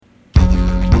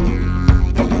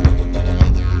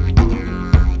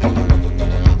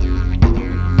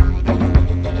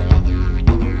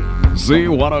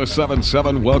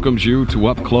Z1077 welcomes you to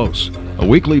Up Close, a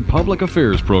weekly public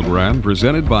affairs program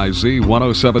presented by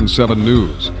Z1077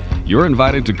 News. You're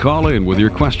invited to call in with your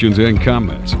questions and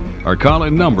comments. Our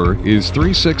call-in number is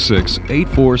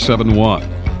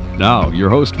 366-8471. Now, your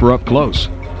host for Up Close,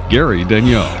 Gary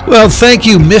Daigneault. Well, thank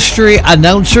you, mystery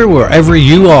announcer, wherever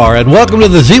you are, and welcome to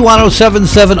the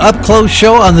Z1077 Up Close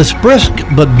show on this brisk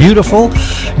but beautiful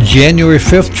January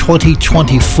 5th,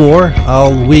 2024.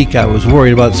 All week I was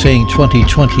worried about saying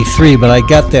 2023, but I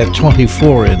got that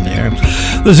 24 in there.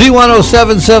 The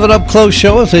Z1077 Up Close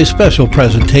show is a special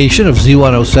presentation of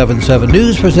Z1077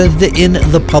 News presented in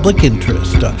the public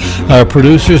interest. Our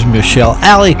producers, Michelle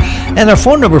Alley, and our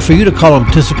phone number for you to call and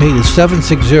participate is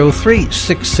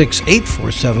 760-366-8471.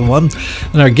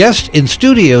 And our guest in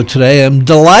studio today, I'm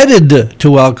delighted to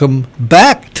welcome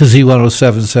back to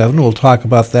Z1077. We'll talk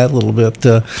about that a little bit.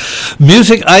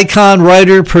 Music icon,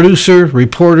 writer, producer,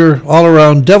 reporter,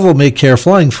 all-around devil-may-care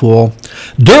flying fool,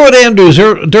 Derwood Andrews.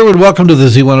 Derwood, welcome to the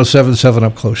Z1077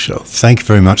 Up Close show. Thank you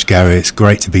very much, Gary. It's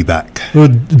great to be back. We're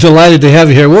delighted to have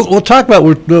you here. We'll talk about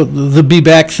the be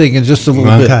back thing in just a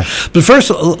little bit. But first,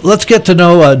 let's get to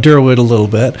know Derwood a little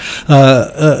bit.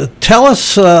 Tell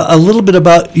us a little bit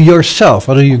about yourself.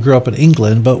 I know you grew up in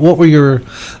England, but what were your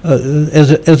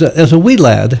as a wee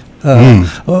lad?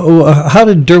 How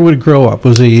did Derwood grow up?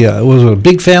 Was it a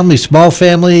big family, small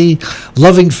family,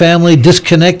 loving family,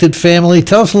 disconnected family?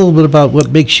 Tell us a little bit about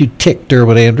what makes you tick,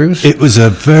 Derwood Andrews. It was a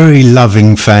very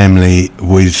loving family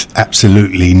with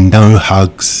absolutely no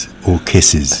hugs or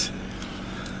kisses,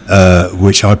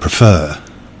 which I prefer.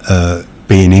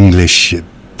 Being English,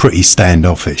 pretty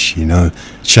standoffish, you know.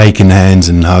 Shaking hands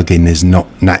and hugging is not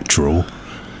natural,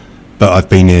 but I've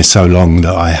been here so long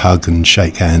that I hug and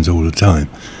shake hands all the time.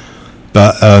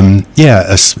 But I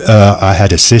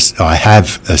had a sister. I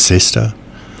have a sister.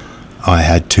 I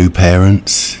had two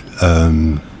parents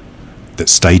that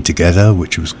stayed together,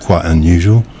 which was quite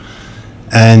unusual,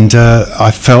 and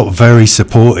I felt very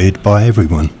supported by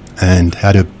everyone and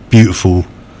had a beautiful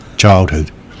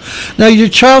childhood. Now, your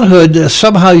childhood,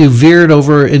 somehow you veered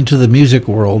over into the music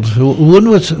world. When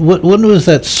was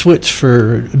that switch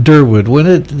for Derwood?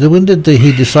 When did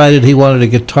he decided he wanted a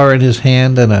guitar in his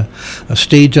hand and a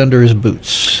stage under his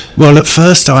boots? Well, at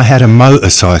first I had a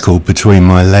motorcycle between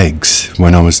my legs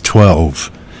when I was 12,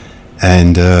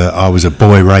 and I was a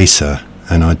boy racer,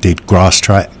 and I did grass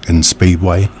track and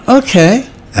speedway. Okay.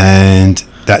 And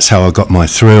that's how I got my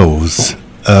thrills.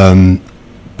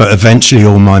 But eventually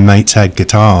all my mates had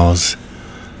guitars,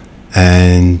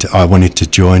 and I wanted to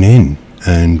join in,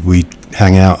 and we'd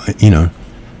hang out, you know,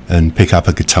 and pick up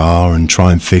a guitar and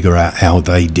try and figure out how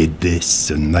they did this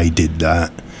and they did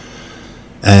that.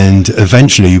 And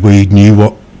eventually we knew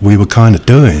what we were kind of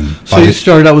doing. So you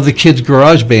started out with the kids'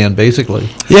 garage band, basically.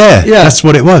 Yeah, that's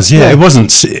what it was. Yeah, it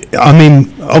wasn't, I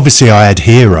mean, obviously I had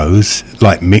heroes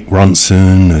like Mick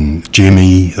Ronson and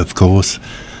Jimmy, of course,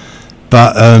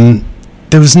 but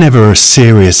there was never a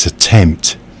serious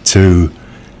attempt to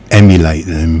emulate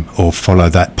them or follow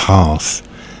that path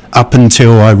up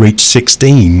until I reached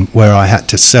 16, where I had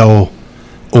to sell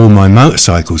all my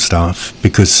motorcycle stuff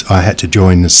because I had to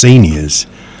join the seniors,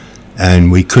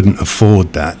 and we couldn't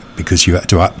afford that because you had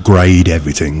to upgrade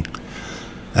everything.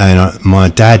 And my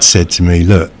dad said to me,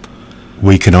 look,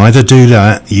 we can either do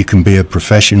that, you can be a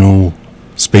professional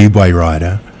speedway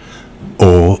rider,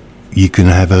 or you can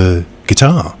have a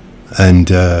guitar. And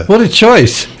what a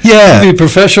choice! Yeah, to be a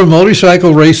professional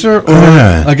motorcycle racer or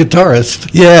a guitarist.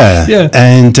 Yeah.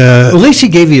 And at least he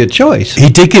gave you a choice. He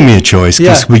did give me a choice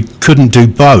because we couldn't do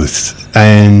both.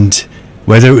 And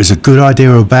whether it was a good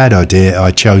idea or a bad idea,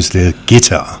 I chose the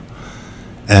guitar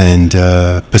and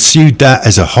pursued that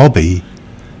as a hobby.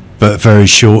 But very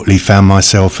shortly found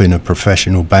myself in a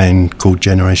professional band called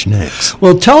Generation X.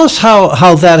 Well, tell us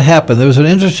how that happened. There was an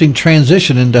interesting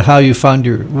transition into how you found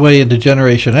your way into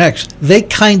Generation X. They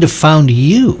kind of found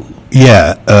you.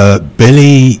 Yeah,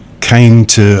 Billy came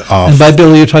to our... And by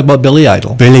Billy, you're talking about Billy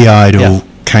Idol. Billy Idol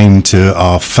came to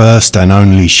our first and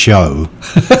only show.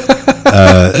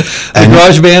 The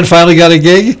garage band finally got a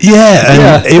gig? Yeah,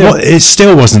 and it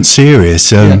still wasn't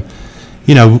serious. You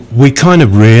know, we kind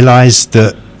of realized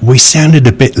that we sounded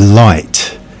a bit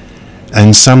light,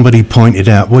 and somebody pointed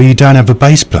out, well, you don't have a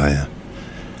bass player.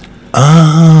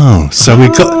 So we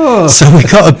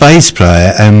got a bass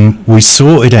player, and we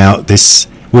sorted out this.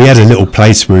 We had a little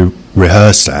place we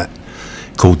rehearsed at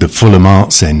called the Fulham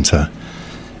Arts Centre,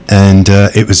 and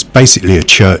it was basically a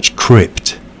church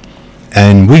crypt,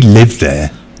 and we lived there.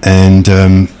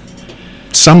 And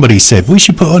somebody said, we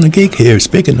should put on a gig here, it's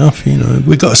big enough, you know,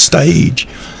 we got a stage.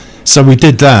 So we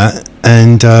did that,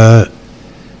 and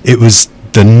it was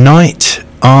the night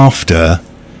after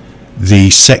the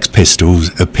Sex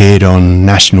Pistols appeared on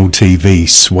national TV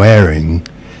swearing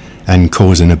and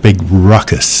causing a big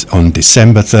ruckus on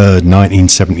December 3rd,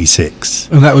 1976.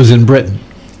 And that was in Britain.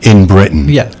 In Britain.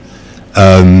 Yeah.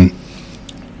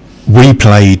 We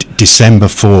played December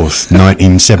 4th,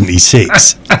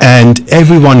 1976, and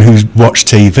everyone who watched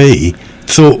TV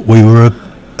thought we were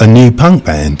a new punk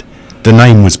band. The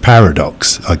name was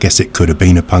Paradox. I guess it could have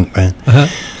been a punk band. Uh-huh.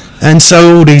 And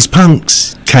so all these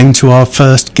punks came to our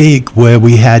first gig where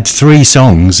we had 3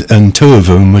 songs and 2 of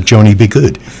them were Johnny Be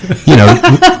Good. You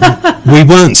know, we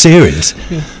weren't serious.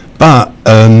 Yeah. But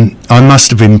I must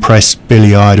have impressed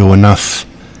Billy Idol enough.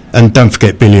 And don't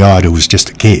forget, Billy Idol was just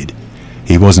a kid.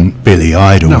 He wasn't Billy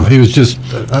Idol. No, he was just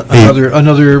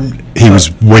another. He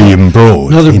was William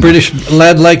Broad. Another British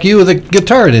lad like you with a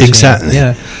guitar in his Exactly.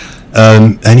 hand.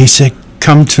 Yeah. And he said,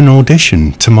 come to an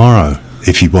audition tomorrow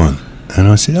if you want. And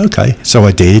I said, okay. So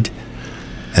I did.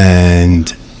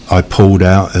 And I pulled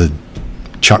out a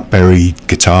Chuck Berry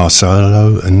guitar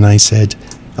solo and they said,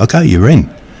 okay, you're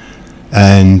in.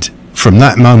 And from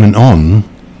that moment on,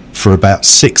 for about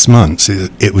 6 months,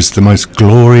 it was the most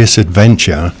glorious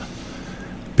adventure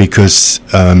because,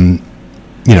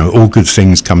 you know, all good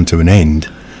things come to an end.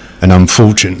 And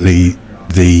unfortunately,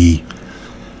 the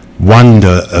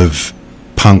wonder of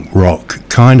punk rock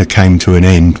kind of came to an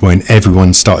end when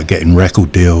everyone started getting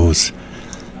record deals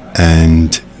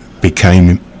and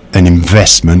became an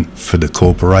investment for the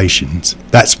corporations.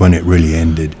 That's when it really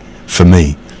ended for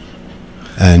me.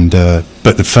 And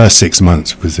but the first 6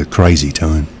 months was a crazy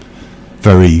time.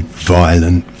 Very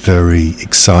violent, very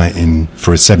exciting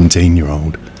for a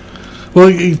 17-year-old.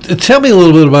 Well, tell me a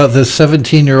little bit about this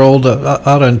 17-year-old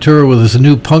out on tour with his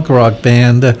new punk rock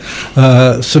band.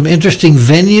 Some interesting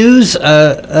venues,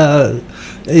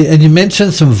 and you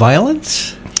mentioned some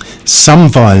violence? Some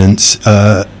violence.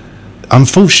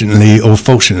 Unfortunately or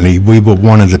fortunately, we were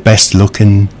one of the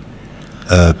best-looking,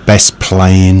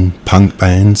 best-playing punk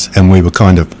bands, and we were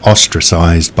kind of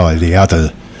ostracized by the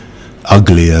other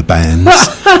uglier bands.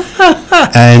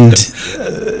 And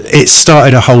it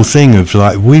started a whole thing of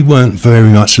like, we weren't very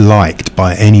much liked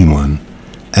by anyone.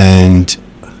 And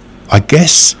I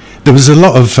guess there was a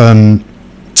lot of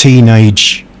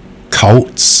teenage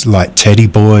cults like Teddy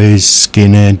Boys,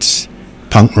 skinheads,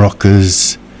 punk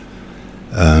rockers.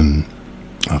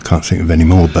 I can't think of any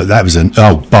more, but that was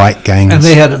bike gangs. And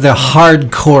they had the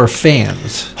hardcore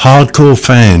fans. Hardcore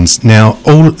fans. Now,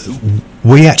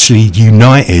 we actually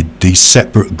united these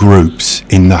separate groups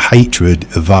in the hatred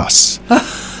of us.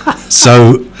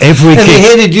 So every and they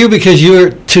hated you because you were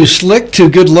too slick, too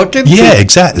good looking? Yeah,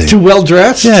 exactly. Too well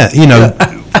dressed? Yeah, you know,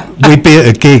 we'd be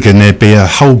at a gig and there'd be a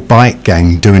whole bike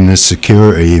gang doing the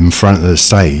security in front of the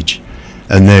stage,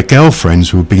 and their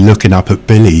girlfriends would be looking up at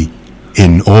Billy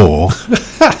in awe.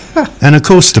 And of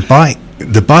course the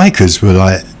bikers were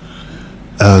like,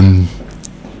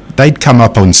 they'd come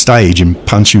up on stage and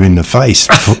punch you in the face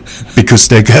because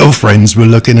their girlfriends were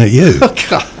looking at you. Oh,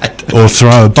 God. Or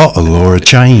throw a bottle or a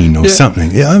chain or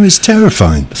something. Yeah, it was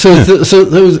terrifying. So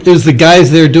it was the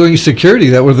guys there doing security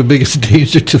that were the biggest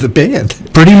danger to the band.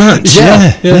 Pretty much,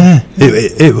 yeah.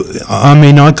 I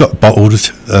mean, I got bottled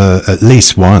at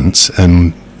least once,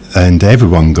 and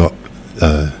everyone got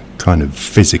kind of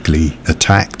physically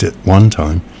attacked at one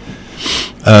time.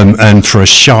 And for a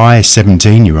shy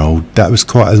 17-year-old, that was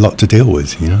quite a lot to deal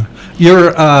with, you know.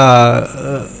 Your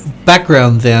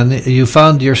background then, you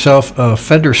found yourself a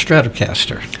Fender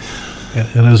Stratocaster.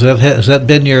 And has that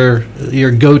been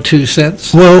your go-to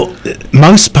since? Well,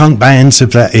 most punk bands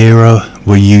of that era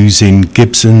were using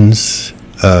Gibsons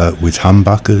with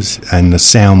humbuckers, and the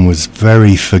sound was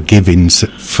very forgiving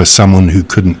for someone who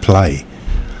couldn't play.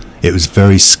 It was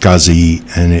very scuzzy,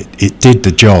 and it did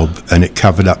the job, and it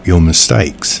covered up your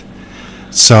mistakes.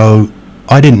 So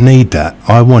I didn't need that.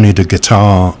 I wanted a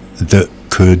guitar that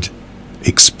could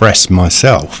express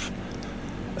myself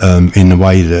in the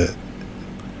way that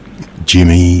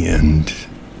Jimmy and,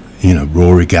 you know,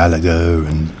 Rory Gallagher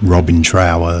and Robin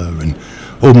Trower and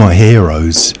all my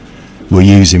heroes were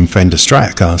using Fender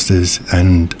Stratocasters,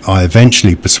 and I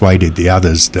eventually persuaded the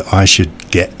others that I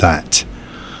should get that.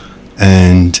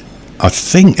 And I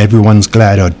think everyone's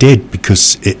glad I did,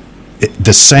 because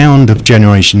the sound of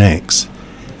Generation X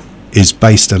is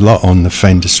based a lot on the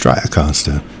Fender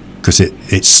Stratocaster, because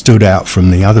it stood out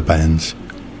from the other bands.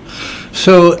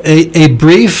 So a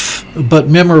brief but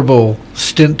memorable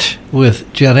stint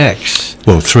with Gen X.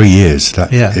 Well, 3 years.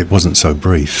 It wasn't so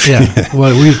brief. Yeah.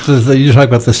 Well, you talk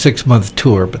about the 6-month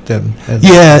tour, but then.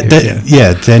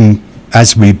 Then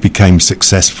as we became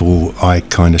successful, I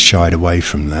kind of shied away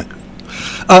from that.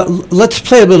 Let's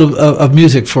play a bit of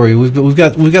music for you. We've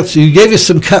got. You gave us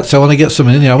some cuts. I want to get some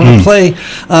in there. I want to play.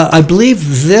 I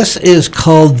believe this is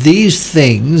called "These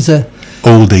Things."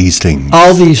 All These Things.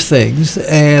 All These Things,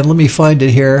 and let me find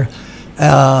it here.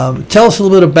 Tell us a little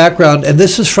bit of background, and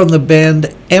this is from the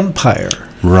band Empire.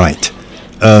 Right.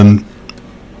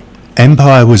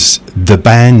 Empire was the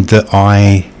band that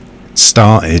I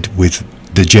started with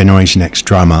the Generation X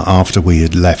drummer after we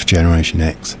had left Generation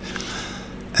X.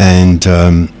 And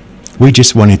we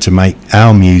just wanted to make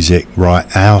our music,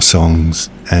 write our songs,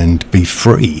 and be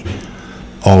free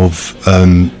of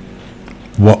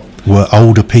what were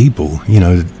older people. You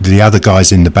know, the other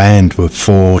guys in the band were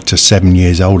 4 to 7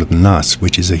 years older than us,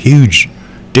 which is a huge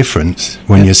difference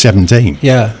when you're 17.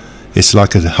 Yeah. It's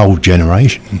like a whole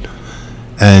generation.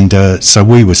 And so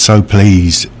we were so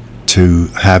pleased to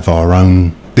have our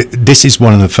own... This is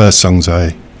one of the first songs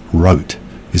I wrote.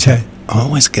 I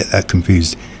always get that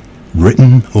confused.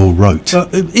 Written or wrote?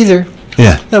 Either.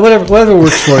 Yeah. No, whatever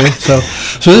works for you. So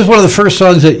this is one of the first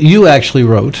songs that you actually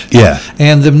wrote. Yeah.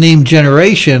 And the name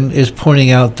Generation is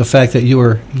pointing out the fact that you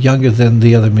were younger than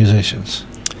the other musicians.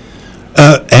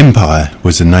 Empire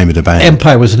was the name of the band.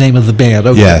 Empire was the name of the band.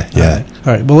 Okay. Yeah.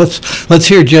 All right. Well, let's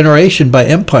hear Generation by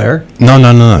Empire.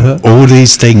 No. All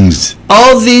These Things.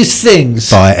 All These Things.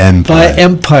 By Empire. By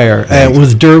Empire.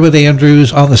 With Derwood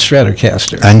Andrews on the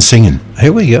Stratocaster. And singing.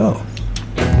 Here we go.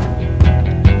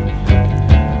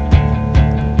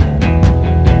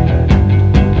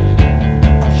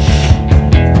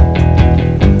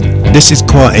 This is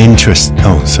quite interesting.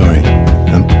 Oh, sorry.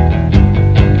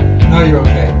 No, you're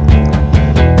okay.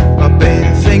 I've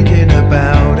been thinking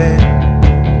about it.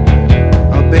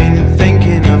 I've been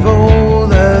thinking of all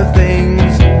the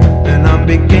things, and I'm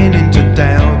beginning to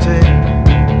doubt it.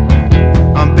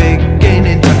 I'm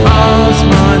beginning to ask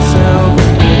myself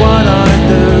what I'd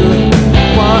do,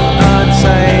 what I'd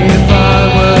say if I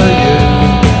were you.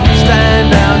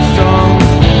 Stand out strong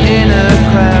in a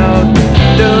crowd,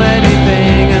 do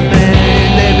anything and then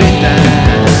live it down.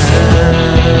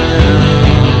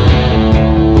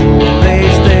 All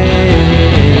these things,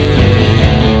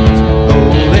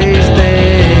 all these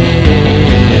things.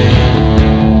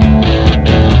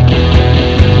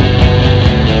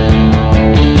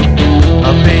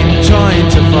 I've been trying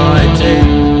to fight it.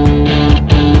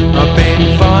 I've been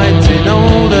fighting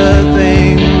all the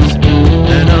things,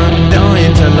 and I'm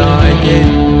dying to like it.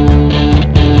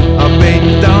 I've been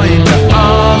dying to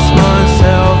ask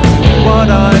myself what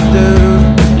I'd do,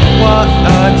 what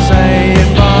I'd say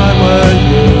if I were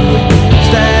you.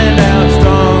 Stand out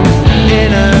strong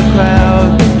in a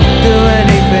crowd, do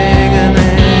anything and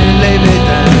then leave it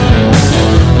down.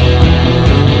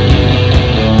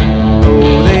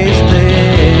 All these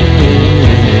things,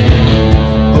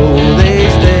 all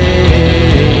these things.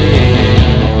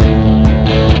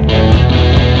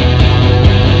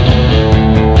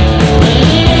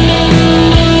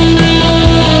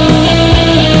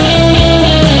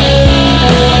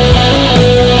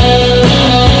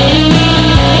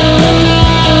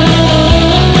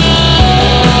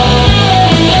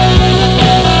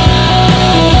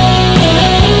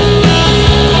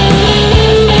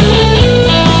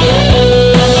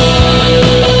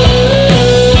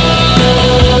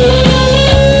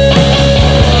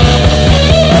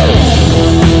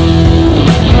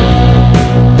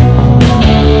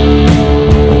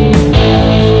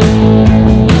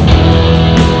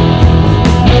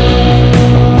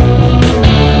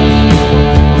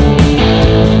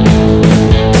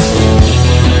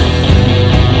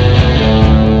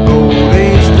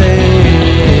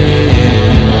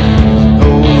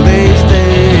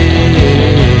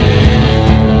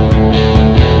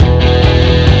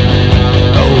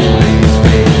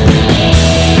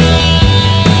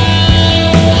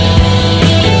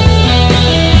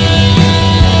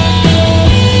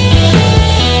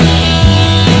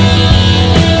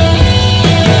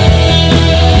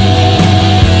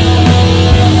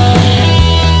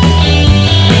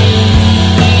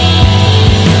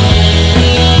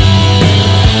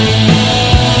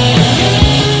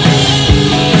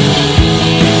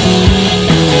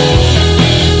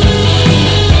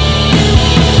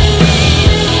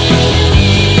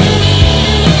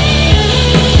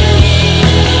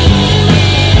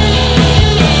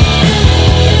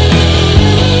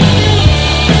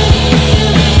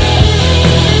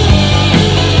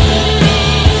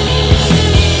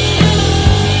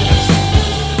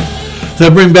 Does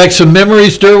that bring back some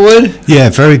memories, Derwood? Yeah,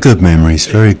 very good memories.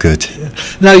 Very good.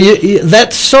 Now,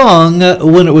 that song,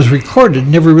 when it was recorded,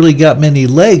 never really got many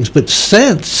legs, but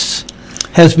since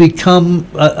has become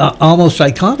almost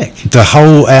iconic. The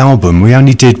whole album, we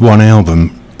only did one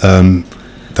album,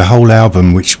 the whole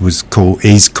album, which is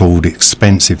called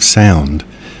Expensive Sound,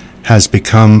 has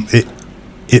become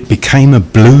it became a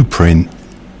blueprint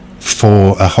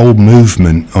for a whole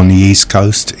movement on the East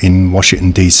Coast, in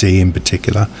Washington DC in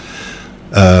particular,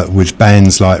 with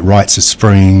bands like Rites of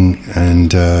Spring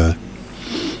and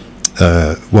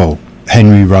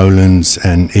Henry Rollins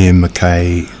and Ian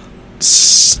MacKaye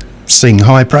sing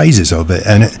high praises of it,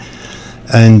 and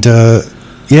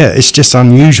it's just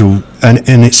unusual, and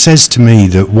it says to me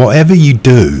that whatever you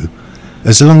do,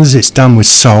 as long as it's done with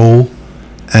soul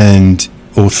and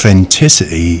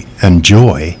authenticity and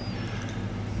joy,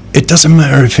 it doesn't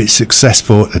matter if it's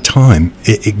successful at the time.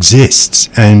 It exists,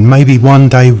 and maybe one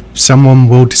day someone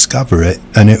will discover it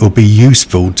and it will be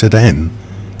useful to them.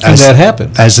 And that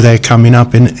happened. As they're coming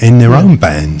up in their own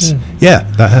bands. Yeah,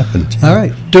 that happened. All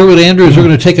right. Derwood Andrews, we're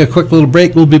going to take a quick little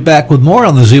break. We'll be back with more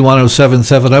on the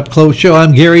Z1077 Up Close Show.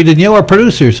 I'm Gary Daigneault, our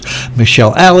producers,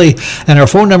 Michelle Alley, and our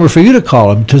phone number for you to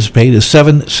call and participate is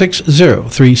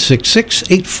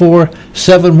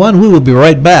 760-366-8471. We will be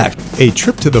right back. A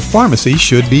trip to the pharmacy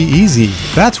should be easy.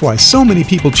 That's why so many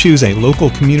people choose a local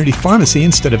community pharmacy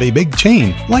instead of a big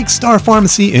chain, like Star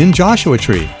Pharmacy in Joshua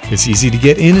Tree. It's easy to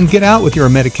get in and get out with your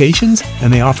medications,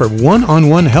 and they offer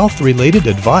one-on-one health-related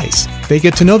advice. They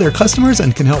get to know their customers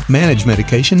and can help manage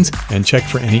medications and check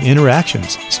for any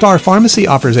interactions. Star Pharmacy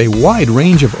offers a wide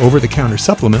range of over-the-counter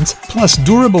supplements, plus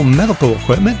durable medical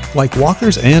equipment like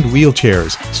walkers and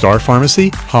wheelchairs. Star Pharmacy,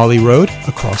 Holly Road,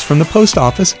 across from the post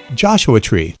office, Joshua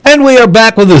Tree. And we are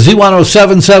back with the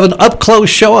Z1077 Up Close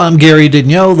Show. I'm Gary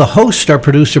Daigneault, the host, our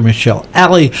producer, Michelle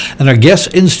Alley, and our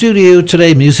guest in studio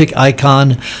today, music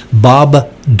icon Bob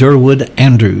Derwood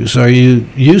Andrews. Are you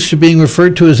used to being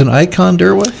referred to as an icon,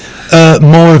 Derwood?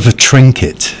 More of a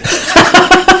trinket.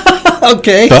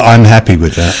 Okay. But I'm happy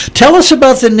with that. Tell us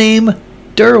about the name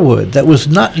Derwood. That was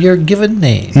not your given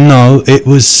name. No, it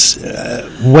was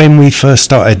when we first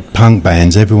started punk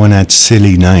bands, everyone had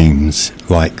silly names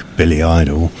like Billy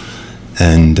Idol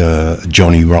and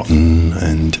Johnny Rotten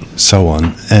and so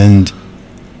on. And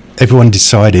everyone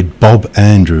decided Bob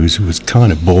Andrews was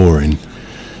kind of boring.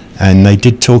 And they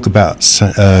did talk about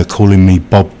calling me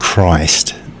Bob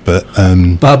Christ, but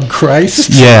Bob Christ?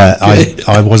 Yeah, Okay.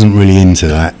 I wasn't really into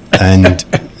that, and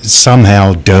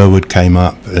somehow Derwood came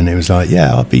up, and it was like,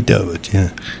 yeah, I'll be Derwood. Yeah.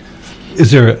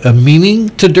 Is there a meaning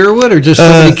to Derwood, or just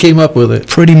somebody came up with it?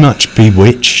 Pretty much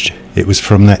Bewitched. It was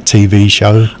from that TV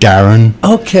show, Darren.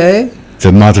 Okay.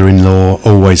 The mother-in-law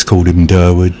always called him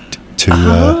Derwood to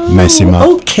mess him up.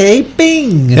 Okay,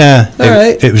 bing. Yeah, All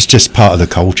right. It was just part of the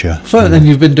culture. Fun, and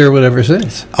you've been Derwood ever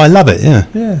since. I love it, yeah.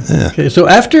 Okay, so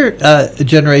after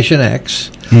Generation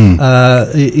X,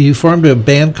 you formed a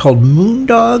band called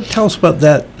Moondog. Tell us about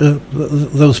that,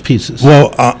 those pieces.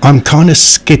 Well, I'm kind of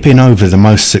skipping over the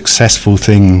most successful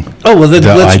thing Oh, well, then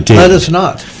that I did. let us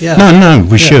not. Yeah. No,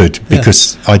 we Yeah, should, yeah.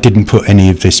 because I didn't put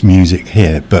any of this music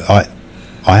here, but I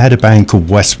had a band called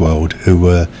Westworld who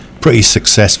were pretty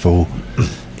successful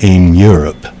in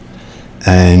Europe,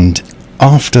 and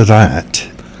after that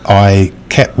I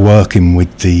kept working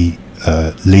with the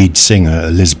lead singer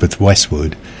Elizabeth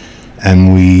Westwood,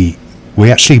 and we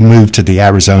actually moved to the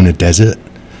Arizona desert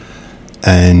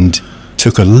and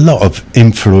took a lot of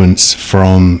influence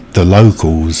from the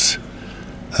locals,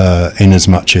 in as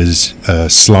much as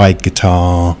slide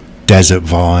guitar, desert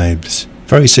vibes,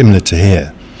 very similar to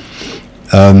here.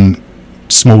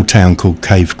 Small town called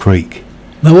Cave Creek.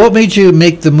 Now, what made you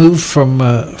make the move from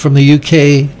the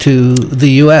UK to the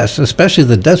US, especially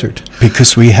the desert?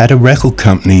 Because we had a record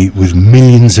company with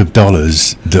millions of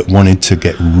dollars that wanted to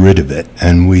get rid of it,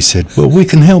 and we said, well, we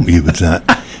can help you with that.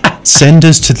 Send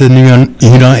us to the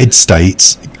United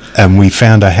States, and we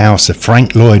found a house, a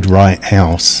Frank Lloyd Wright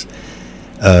house,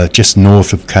 just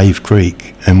north of Cave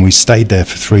Creek, and we stayed there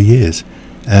for 3 years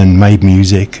and made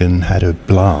music and had a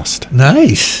blast.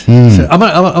 Nice. So I'm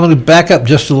gonna back up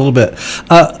just a little bit.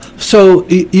 So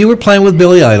you were playing with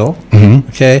Billy Idol. Mm-hmm.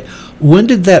 Okay. When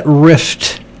did that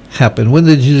rift happen? When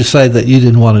did you decide that you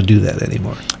didn't want to do that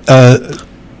anymore?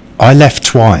 I left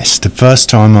twice. The first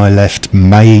time I left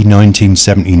May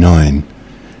 1979,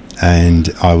 and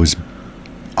I was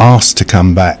asked to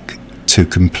come back to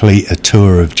complete a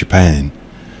tour of Japan,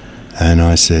 and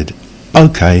I said,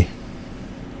 okay.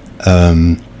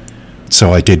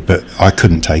 So I did, but I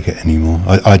couldn't take it anymore.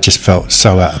 I just felt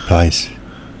so out of place.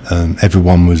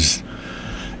 Everyone was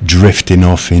drifting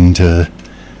off into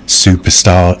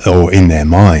superstar, or in their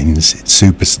minds,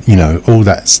 all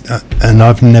that. And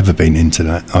I've never been into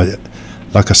that.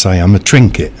 Like I say, I'm a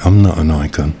trinket. I'm not an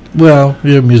icon. Well,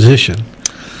 you're a musician.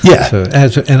 Yeah. So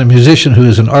and a musician who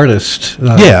is an artist.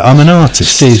 Yeah, I'm an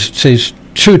artist. Stays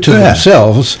true to Yeah.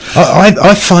 themselves.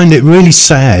 I find it really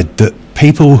sad that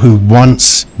people who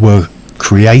once were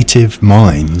creative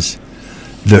minds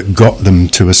that got them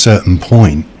to a certain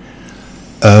point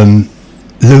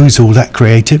lose all that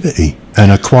creativity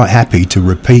and are quite happy to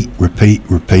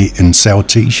repeat and sell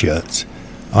T-shirts.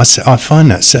 I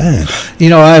find that sad. You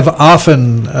know, I've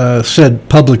often said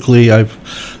publicly, I've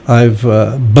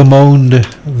bemoaned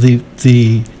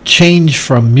the change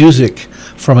from music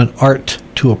from an art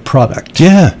to a product.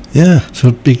 Yeah.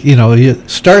 So, it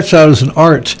starts out as an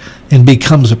art and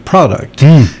becomes a product.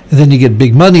 And then you get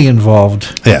big money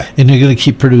involved. Yeah. And you're going to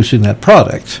keep producing that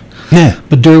product. Yeah.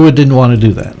 But Derwood didn't want to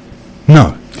do that.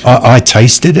 No. I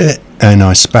tasted it and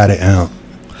I spat it out.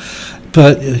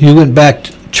 But you went back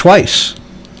twice.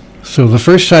 So the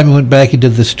first time you went back, you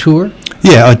did this tour?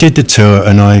 Yeah, I did the tour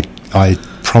and I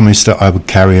promised that I would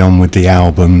carry on with the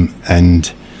album,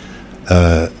 and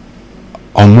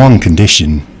on one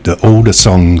condition, that all the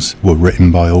songs were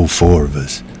written by all four of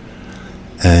us.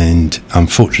 And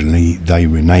unfortunately, they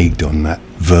reneged on that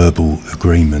verbal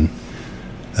agreement.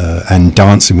 And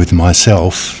Dancing with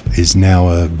Myself is now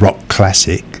a rock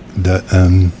classic that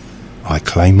I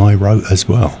claim I wrote as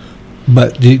well.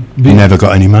 But We never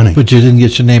got any money. But you didn't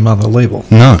get your name on the label.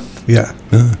 No. Yeah.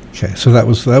 No. Okay. So that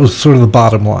was sort of the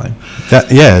bottom line.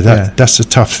 That's a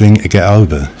tough thing to get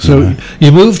over. So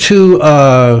you moved to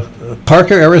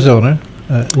Parker, Arizona,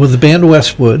 with the band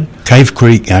Westwood. Cave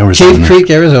Creek, Arizona. Cave Creek,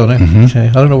 Arizona. Mhm. Okay.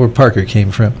 I don't know where Parker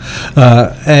came from.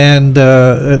 And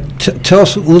tell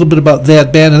us a little bit about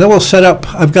that band, and then we'll set up.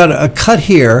 I've got a cut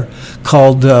here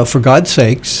called "For God's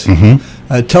Sakes." Mhm.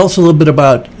 Tell us a little bit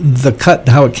about the cut and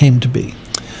how it came to be.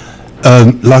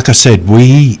 Like I said,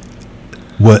 we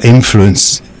were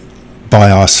influenced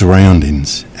by our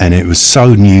surroundings, and it was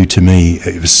so new to me.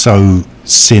 It was so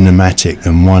cinematic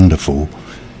and wonderful,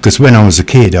 because when I was a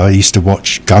kid, I used to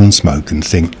watch Gunsmoke and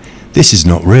think, this is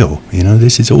not real,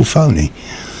 this is all phony.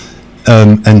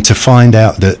 And to find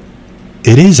out that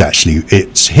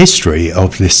it's history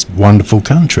of this wonderful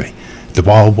country, the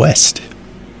Wild West.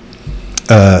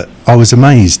 I was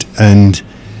amazed, and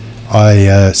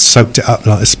I soaked it up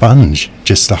like a sponge,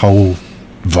 just the whole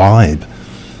vibe.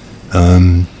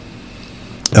 And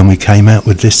we came out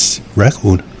with this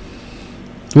record.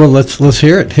 Well, let's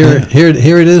hear it. Here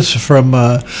it is from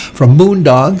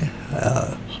Moondog.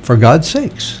 For God's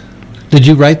Sakes, did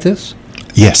you write this?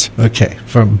 Yes. Okay,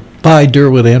 by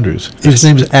Derwood Andrews. His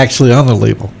name's actually on the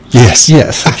label. Yes.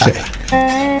 Yes. Okay.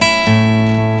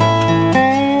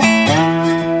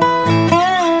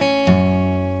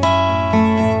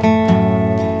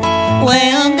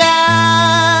 When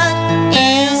God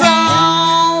is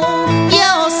on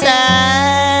your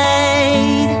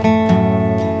side,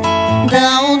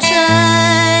 don't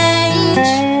change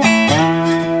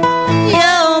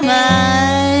your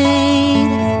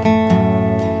mind.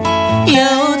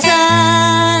 Your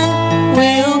time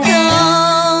will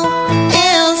come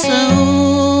real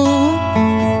soon.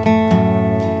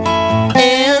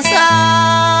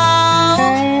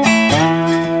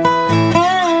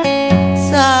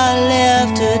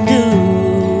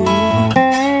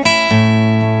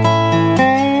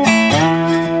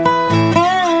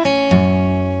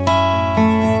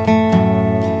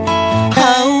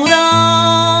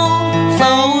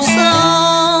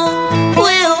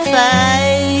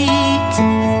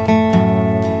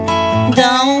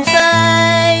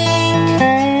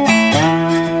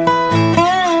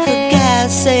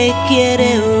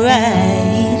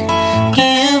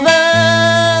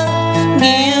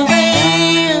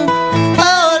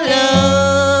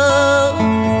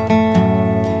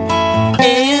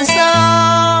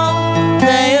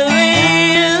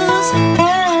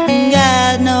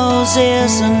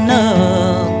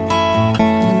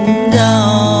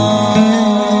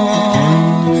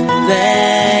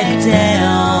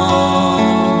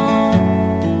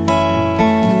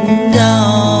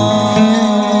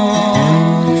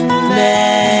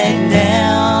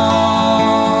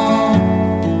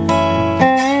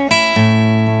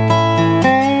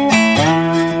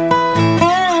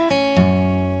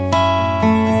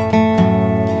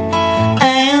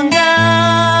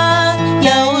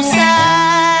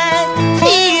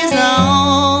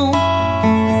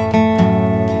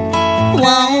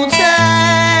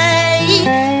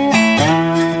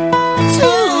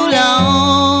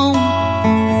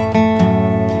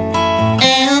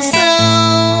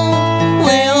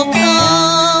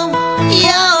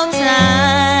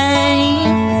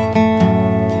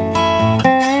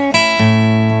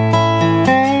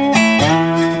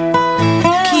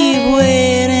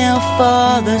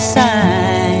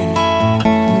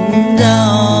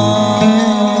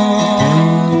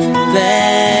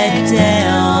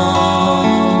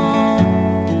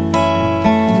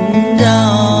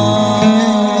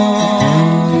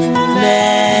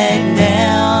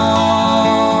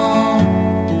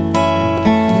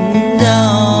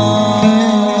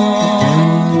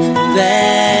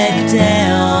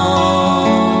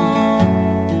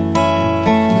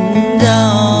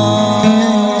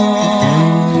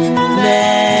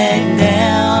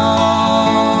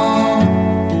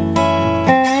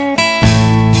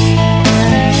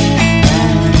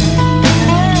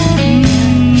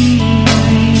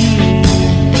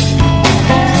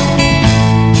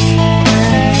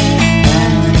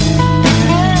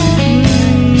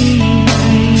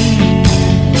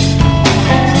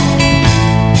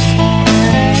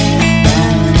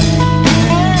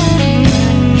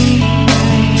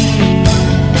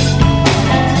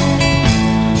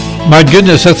 My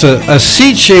goodness, that's a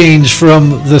sea change from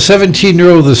the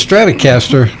 17-year-old the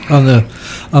Stratocaster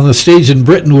on the stage in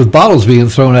Britain with bottles being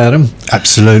thrown at him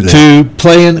Absolutely. to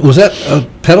playing. Was that a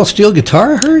pedal steel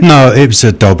guitar? I heard. No, it was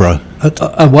a dobro.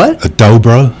 A what? A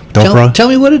dobro. Tell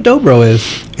me what a dobro is.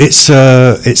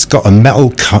 It's got a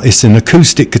metal. It's an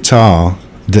acoustic guitar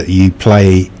that you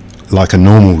play like a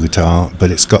normal guitar, but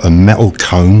it's got a metal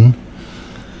cone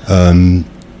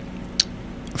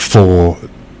for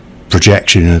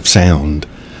projection of sound,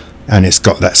 and it's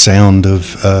got that sound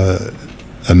of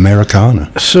Americana.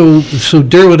 So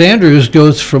Derwood Andrews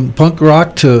goes from punk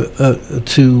rock to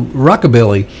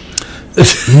rockabilly.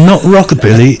 Not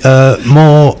rockabilly,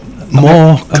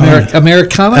 more kind of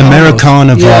Americana.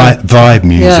 Americana Yeah. vibe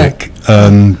music.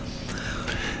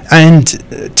 And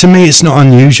to me, it's not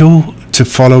unusual to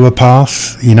follow a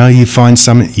path. You know, you find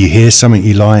something, you hear something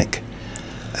you like,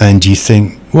 and you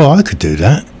think, well, I could do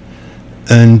that.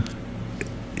 And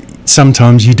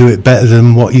sometimes you do it better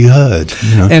than what you heard.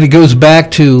 You know? And it goes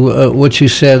back to what you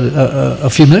said a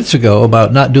few minutes ago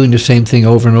about not doing the same thing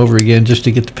over and over again just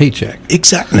to get the paycheck.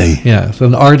 Exactly. Yeah, so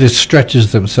an artist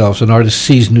stretches themselves. An artist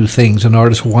sees new things. An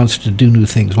artist wants to do new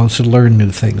things, wants to learn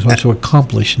new things, wants to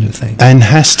accomplish new things. And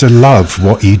has to love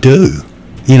what you do.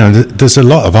 You know, there's a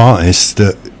lot of artists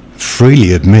that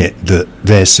freely admit that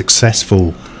their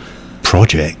successful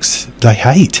projects they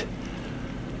hate.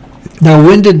 Now,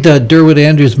 when did Derwood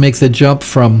Andrews make the jump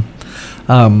from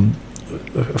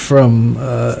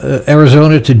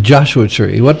Arizona to Joshua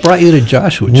Tree? What brought you to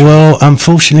Joshua Tree? Well,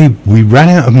 unfortunately, we ran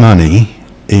out of money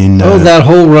in... that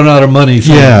whole run out of money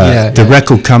thing. the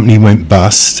record company went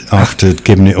bust after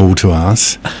giving it all to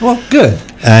us. Well, good.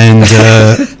 And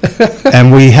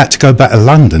and we had to go back to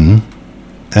London.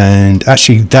 And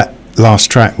actually, that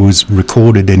last track was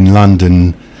recorded in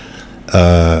London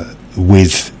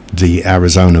with the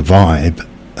Arizona vibe.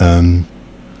 And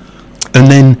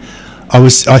then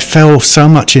I fell so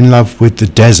much in love with the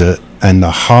desert and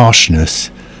the harshness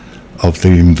of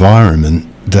the environment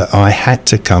that I had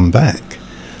to come back.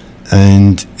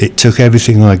 And it took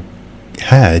everything I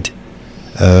had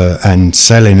and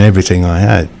selling everything I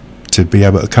had to be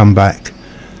able to come back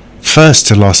first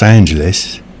to Los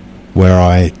Angeles,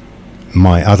 where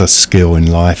my other skill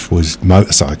in life was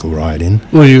motorcycle riding.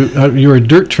 Well, you were a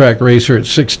dirt track racer at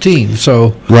 16,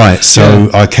 so... Right, so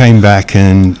I came back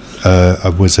and I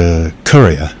was a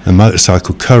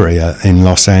motorcycle courier in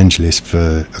Los Angeles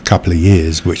for a couple of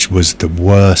years, which was the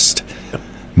worst,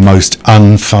 most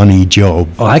unfunny job.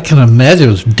 Oh, I can imagine.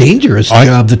 It was a dangerous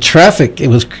job. The traffic, it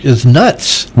was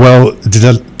nuts. Well, And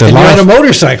you're on a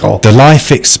motorcycle. the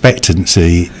life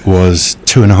expectancy was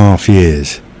 2.5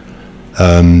 years.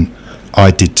 I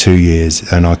did 2 years,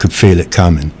 and I could feel it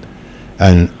coming.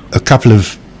 And a couple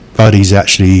of buddies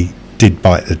actually did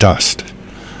bite the dust.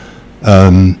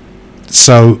 But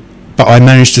I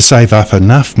managed to save up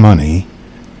enough money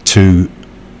to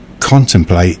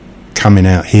contemplate coming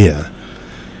out here.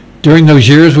 During those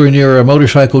years when you were a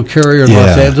motorcycle courier in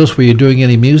Los Yeah. Angeles, were you doing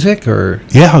any music or?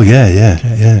 Yeah,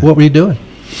 yeah. What were you doing?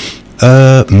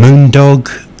 Moondog,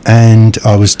 and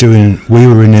we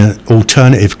were in an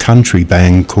alternative country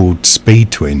band called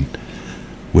Speed Twin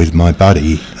with my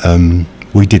buddy.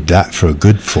 We did that for a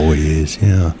good 4 years,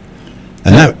 yeah.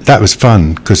 And that was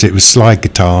fun because it was slide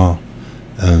guitar.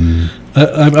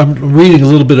 I'm reading a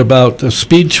little bit about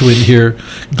Speed Twin here.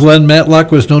 Glenn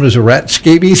Matlock was known as a rat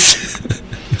scabies.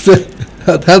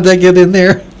 How'd that get in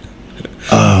there?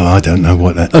 Oh, I don't know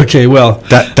what that... Okay, well...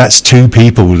 That's two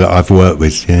people that I've worked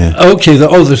with, yeah. Okay,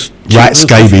 there's... Rat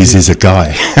Scabies is a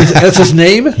guy. That's his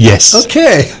name? Yes.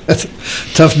 Okay. That's a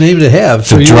tough name to have.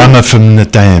 The drummer from The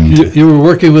Damned. You were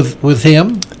working with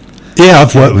him? Yeah,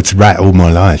 I've worked with Rat all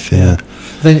my life, yeah.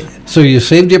 So you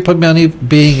saved your money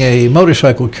being a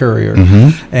motorcycle courier,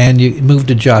 and you moved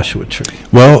to Joshua Tree.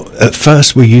 Well, at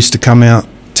first we used to come out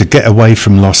to get away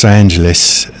from Los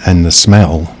Angeles and the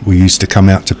smell. We used to come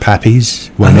out to Pappy's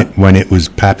when it was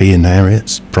Pappy and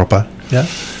Harriet's proper. Yeah.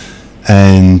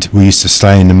 And we used to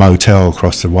stay in the motel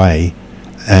across the way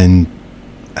and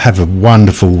have a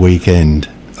wonderful weekend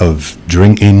of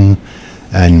drinking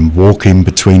and walking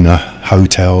between the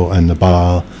hotel and the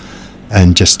bar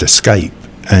and just escape.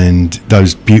 And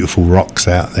those beautiful rocks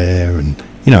out there, and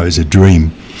it was a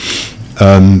dream.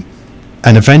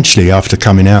 And eventually, after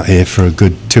coming out here for a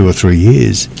good 2 or 3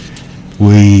 years,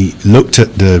 we looked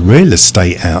at the real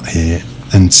estate out here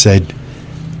and said,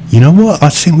 you know what, I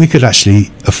think we could actually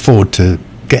afford to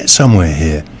get somewhere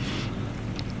here.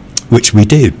 Which we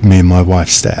did, me and my wife,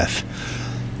 Steph.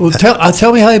 Well,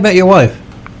 tell me how you met your wife.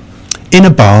 In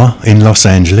a bar in Los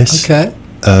Angeles. Okay.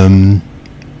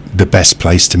 The best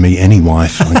place to meet any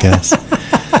wife, I guess.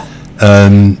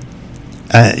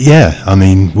 Yeah, I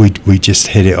mean, we just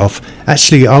hit it off.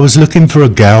 Actually, I was looking for a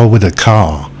gal with a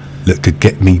car that could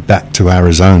get me back to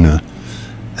Arizona,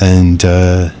 and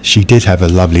she did have a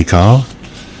lovely car,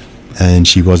 and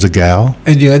she was a gal.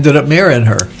 And you ended up marrying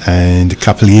her. And a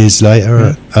couple of years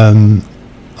later,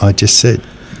 I just said,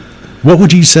 "What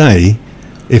would you say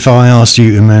if I asked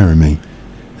you to marry me?"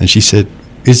 And she said,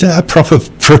 "Is that a proper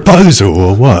proposal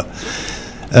or what?"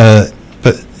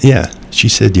 But yeah, she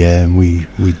said, "Yeah," and we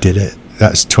did it.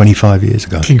 That's 25 years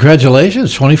ago.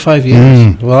 Congratulations, 25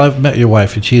 years. Well, I've met your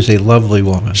wife, and she's a lovely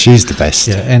woman. She's the best.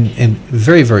 Yeah, and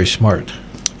very, very smart.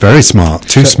 Very smart.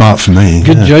 Too smart for me.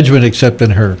 Good judgment, except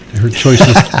in her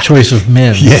choice of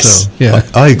men. Yes, So, yeah.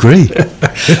 I agree.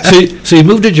 So you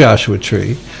moved to Joshua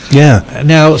Tree. Yeah,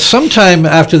 Now, sometime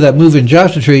after that move in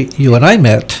Joshua Tree, you and I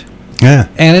met. yeah.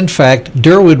 And in fact,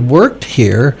 Derwood worked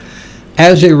here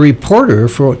as a reporter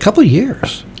for a couple of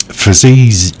years. For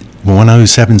Z's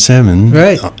 1077,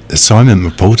 Right. assignment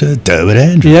reporter, Derwood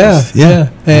Andrews. Yeah.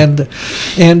 And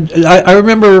I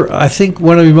remember, I think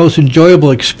one of your most enjoyable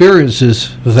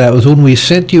experiences of that was when we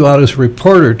sent you out as a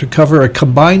reporter to cover a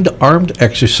combined armed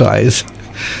exercise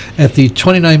at the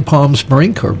 29 Palms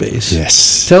Marine Corps Base.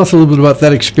 Yes. Tell us a little bit about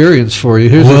that experience for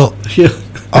you. Well,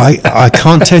 I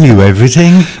can't tell you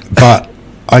everything, but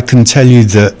I can tell you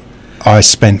that I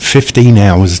spent 15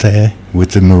 hours there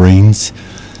with the Marines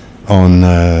on,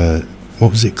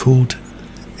 what was it called?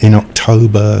 In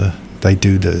October, they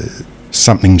do the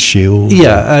something shield.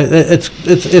 Yeah,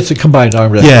 it's a combined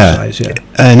armed exercise. Yeah.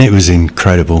 And it was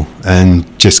incredible and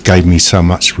just gave me so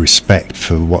much respect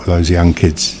for what those young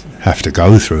kids have to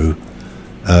go through.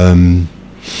 And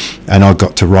I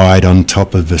got to ride on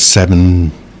top of a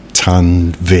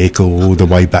 7-ton vehicle all the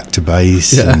way back to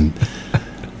base. Yeah.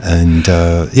 And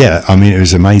yeah, I mean, it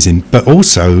was amazing. But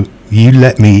also, you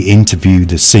let me interview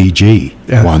the CG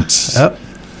once. Yep.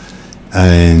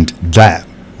 And that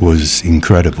was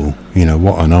incredible. You know,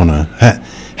 what an honour.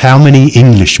 How many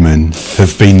Englishmen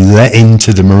have been let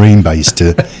into the Marine base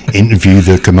to interview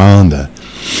the commander?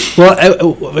 Well,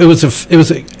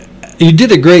 you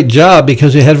did a great job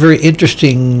because it had very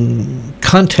interesting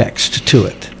context to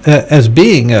it, as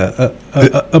being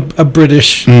a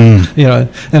British, you know,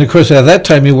 and of course at that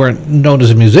time you weren't known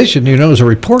as a musician, you were known as a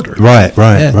reporter. Right.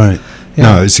 Yeah.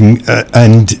 No, it's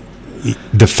and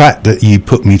the fact that you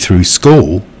put me through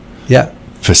school Yeah.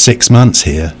 for 6 months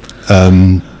here,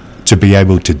 to be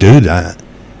able to do that,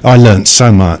 I learnt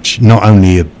so much, not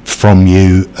only from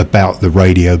you about the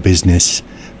radio business,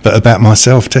 but about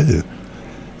myself too.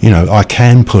 You know, I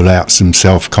can pull out some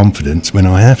self-confidence when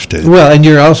I have to. Well, and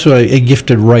you're also a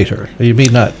gifted writer. You may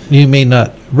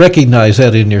not recognize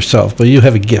that in yourself, but you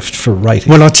have a gift for writing.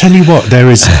 Well, I'll tell you what,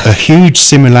 there is a huge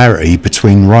similarity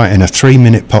between writing a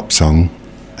 3-minute pop song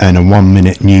and a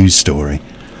 1-minute news story.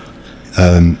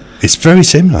 It's very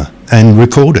similar, and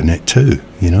recording it too,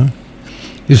 you know.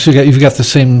 You've got the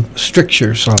same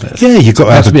strictures on it. Yeah, you've got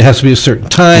to It has to be a certain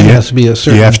time. It has to be a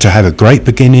certain. You have to have a great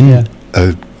beginning, Yeah.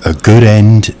 a good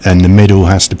end, and the middle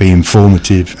has to be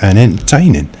informative and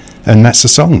entertaining, and that's a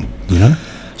song, you know.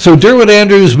 So Derwood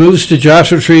Andrews moves to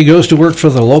Joshua Tree, goes to work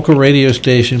for the local radio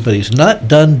station, but he's not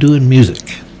done doing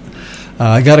music.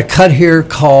 I got a cut here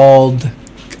called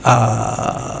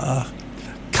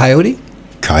Coyote.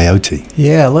 Coyote.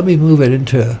 Yeah, let me move it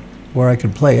into where I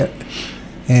can play it.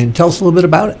 And tell us a little bit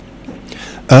about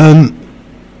it.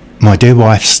 My dear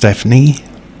wife Stephanie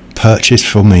purchased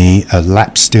for me a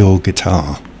lap steel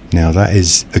guitar. Now that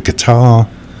is a guitar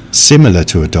similar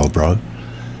to a dobro,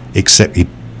 except you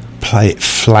play it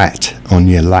flat on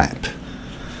your lap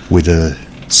with a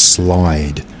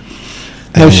slide.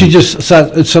 No, And she just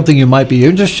thought it's something you might be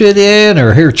interested in,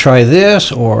 or here, try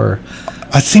this, or...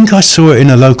 I think I saw it in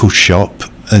a local shop,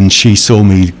 and she saw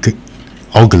me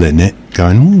ogling it,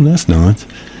 going, "Oh, that's nice."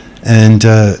 And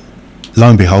lo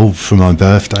and behold, for my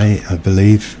birthday, I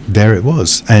believe, there it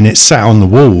was. And it sat on the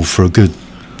wall for a good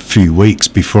few weeks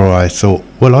before I thought,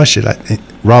 well, I should,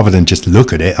 rather than just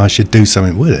look at it, I should do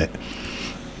something with it.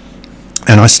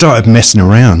 And I started messing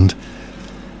around,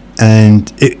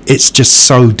 and it's just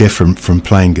so different from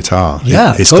playing guitar.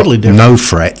 Yeah, It's totally got different. no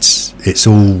frets.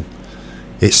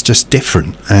 It's just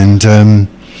different. And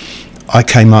I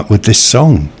came up with this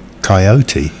song,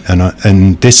 Coyote,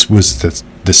 and this was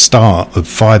the start of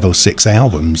 5 or 6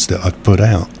 albums that I've put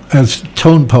out As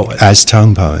Tone Poet. as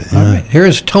Tone Poet. All right. Here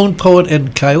is Tone Poet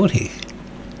and Coyote.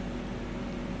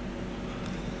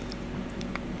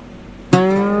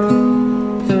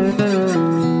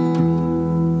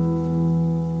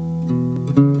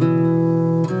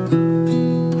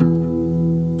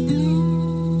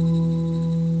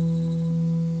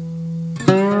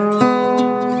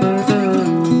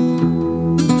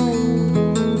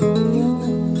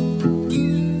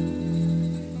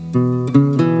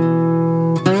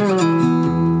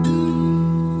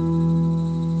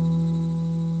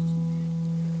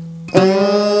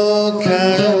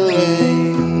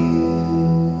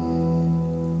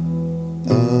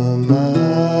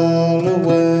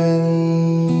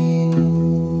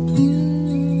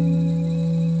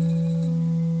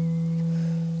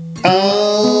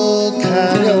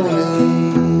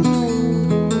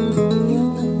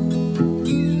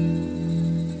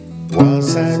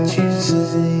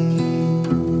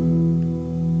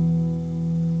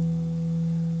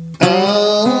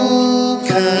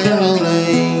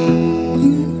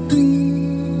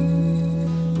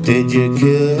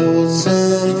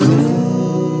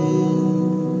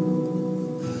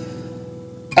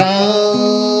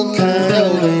 all kind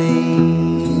of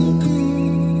rain?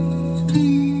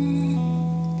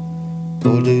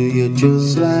 Or do you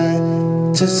just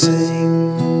like to sing?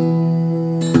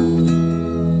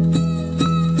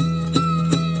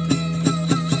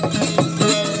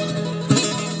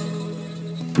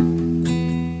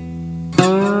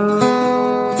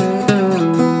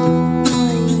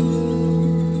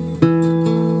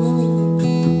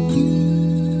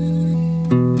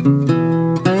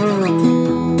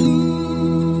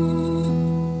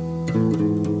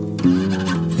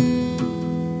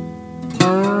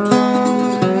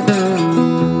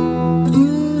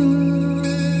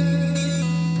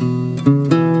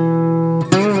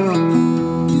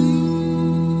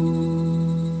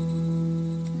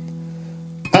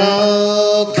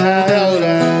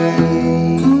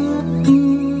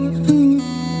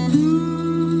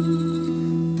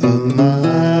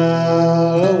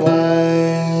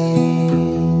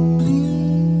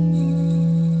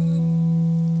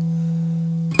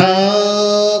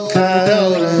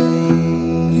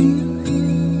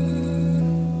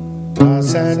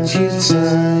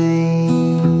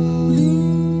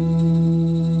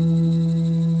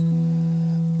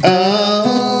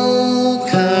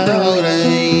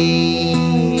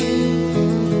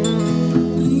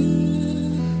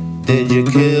 Did you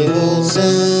kill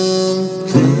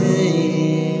something?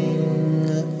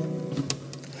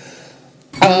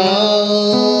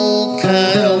 All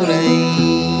kind of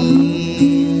rain.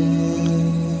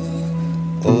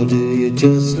 Or do you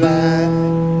just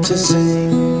like to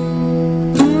sing?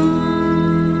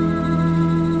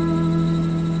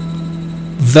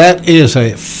 That is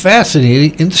a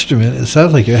fascinating instrument. It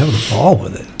sounds like you're having a ball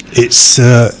with it. It's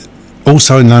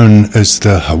also known as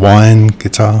the Hawaiian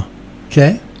guitar.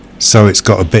 Okay. So it's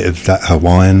got a bit of that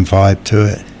Hawaiian vibe to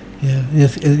it. Yeah,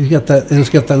 it's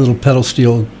got that little pedal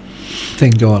steel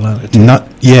thing going on it.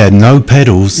 No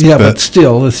pedals. Yeah, but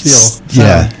still, it's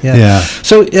still. Yeah.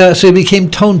 So you became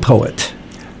tone poet.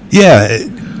 Yeah,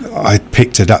 I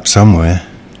picked it up somewhere,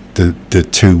 the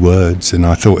two words, and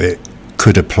I thought it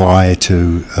could apply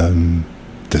to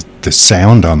the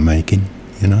sound I'm making,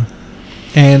 you know.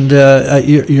 And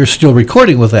you're still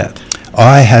recording with that.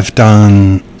 I have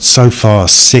done so far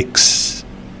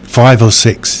 5 or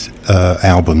 6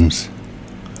 albums.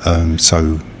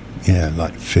 So, yeah,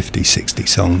 like 50, 60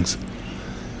 songs.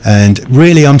 And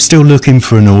really, I'm still looking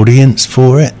for an audience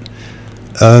for it,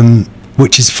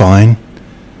 which is fine,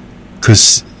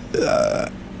 because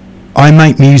I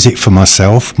make music for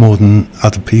myself more than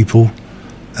other people.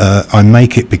 I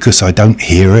make it because I don't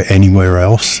hear it anywhere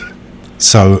else.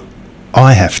 So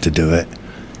I have to do it.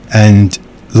 And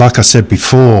like I said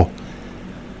before,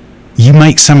 you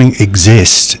make something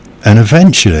exist and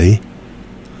eventually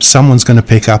someone's going to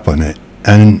pick up on it.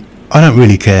 And I don't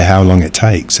really care how long it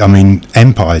takes. I mean,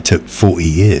 Empire took 40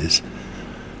 years.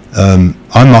 I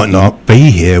might not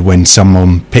be here when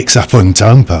someone picks up on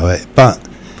Tone Poet, but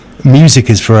music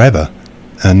is forever.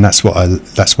 And that's why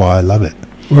I love it.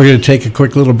 We're going to take a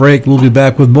quick little break. We'll be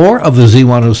back with more of the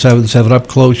Z1077 Up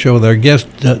Close Show with our guest,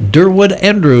 Derwood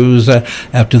Andrews,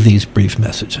 after these brief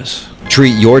messages.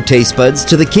 Treat your taste buds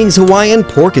to the King's Hawaiian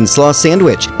Pork and Slaw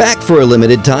Sandwich, back for a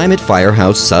limited time at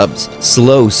Firehouse Subs.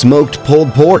 Slow smoked pulled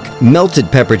pork, melted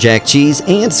pepper jack cheese,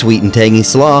 and sweet and tangy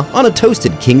slaw on a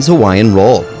toasted King's Hawaiian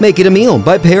roll. Make it a meal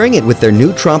by pairing it with their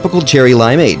new tropical cherry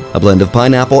limeade, a blend of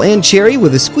pineapple and cherry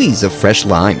with a squeeze of fresh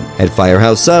lime. At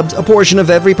Firehouse Subs, a portion of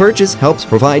every purchase helps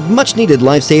provide much-needed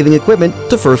life-saving equipment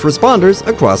to first responders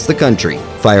across the country.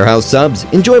 Firehouse Subs.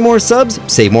 Enjoy more subs,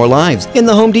 save more lives. In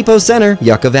the Home Depot Center,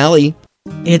 Yucca Valley.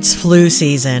 It's flu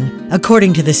season.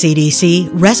 According to the CDC,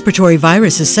 respiratory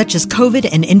viruses such as COVID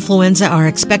and influenza are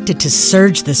expected to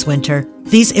surge this winter.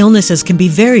 These illnesses can be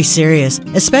very serious,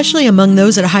 especially among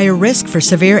those at higher risk for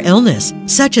severe illness,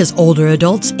 such as older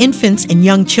adults, infants and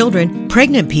young children,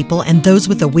 pregnant people, and those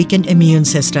with a weakened immune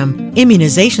system.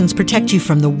 Immunizations protect you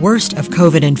from the worst of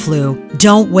COVID and flu.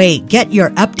 Don't wait. Get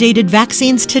your updated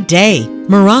vaccines today.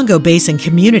 Morongo Basin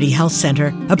Community Health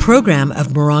Center, a program of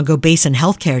Morongo Basin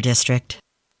Healthcare District.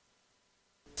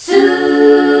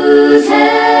 Sue's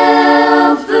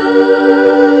Health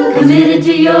Food, committed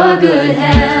to your good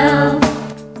health.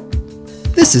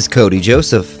 This is Cody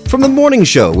Joseph from The Morning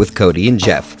Show with Cody and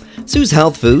Jeff. Sue's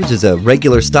Health Foods is a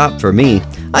regular stop for me.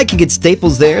 I can get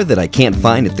staples there that I can't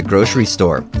find at the grocery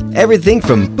store. Everything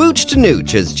from booch to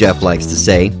nooch, as Jeff likes to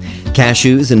say.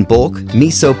 Cashews in bulk,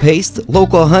 miso paste,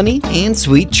 local honey, and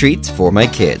sweet treats for my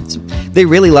kids. They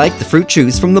really like the fruit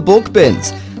chews from the bulk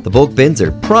bins. The bulk bins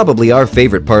are probably our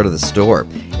favorite part of the store,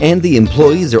 and the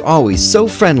employees are always so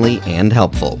friendly and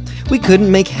helpful. We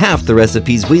couldn't make half the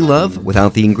recipes we love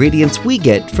without the ingredients we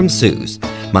get from Sue's.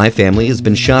 My family has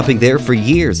been shopping there for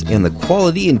years, and the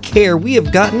quality and care we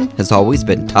have gotten has always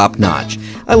been top-notch.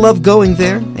 I love going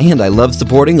there, and I love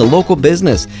supporting a local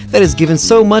business that has given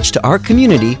so much to our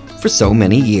community for so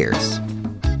many years.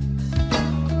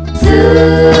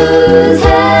 Sue's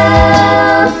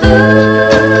Health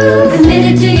Food,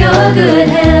 committed to your good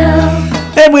health.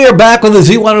 And we are back with the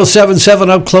Z1077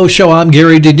 Up Close Show. I'm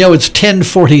Gary Digneau. It's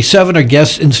 10:47. Our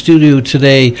guest in studio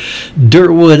today,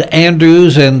 Derwood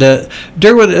Andrews. And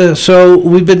Derwood, so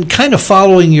we've been kind of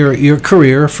following your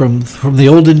career from the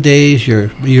olden days,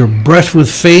 your breath with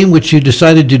fame, which you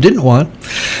decided you didn't want.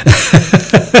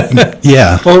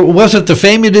 Yeah. Or was it the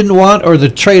fame you didn't want, or the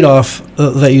trade-off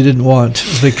that you didn't want,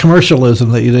 the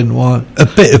commercialism that you didn't want? A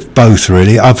bit of both,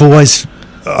 really. I've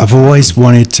always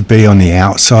wanted to be on the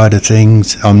outside of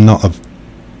things. I'm not a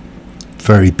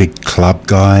very big club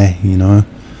guy, you know,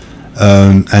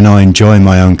 and I enjoy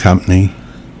my own company,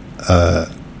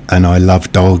 and I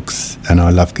love dogs, and I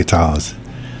love guitars,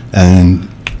 and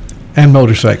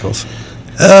motorcycles.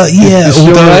 Yeah, Is it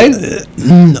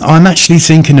although I'm actually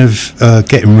thinking of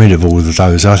getting rid of all of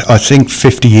those. I think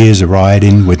 50 years of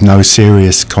riding with no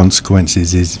serious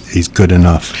consequences is good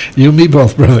enough. You and me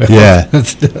both, brother. Yeah.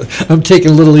 I'm taking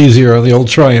a little easier on the old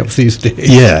Triumph these days.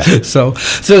 Yeah. So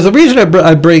the reason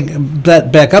I bring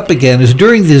that back up again is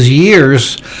during these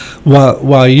years,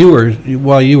 while you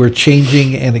were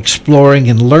changing and exploring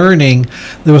and learning,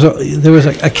 there was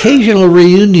occasional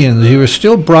reunions. You were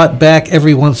still brought back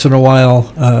every once in a while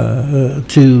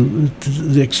to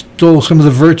extol some of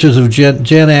the virtues of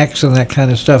Gen X and that kind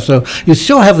of stuff. So you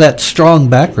still have that strong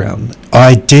background.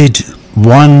 I did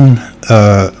one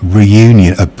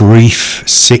reunion, a brief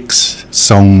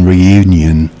 6-song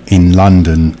reunion in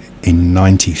London in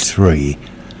 '93,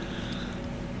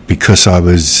 because I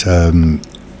was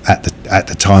at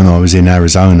the time I was in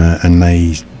Arizona, and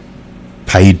they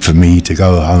paid for me to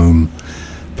go home,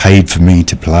 paid for me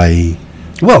to play.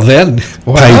 Well, then,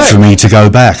 paid for me to go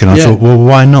back, and I thought, well,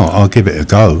 why not? I'll give it a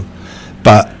go.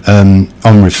 But on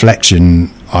reflection,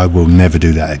 I will never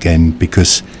do that again,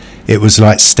 because it was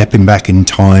like stepping back in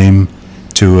time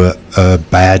to a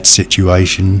bad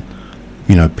situation.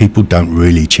 You know, people don't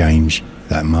really change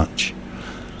that much,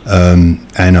 and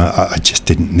I just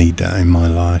didn't need that in my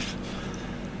life.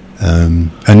 And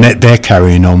they're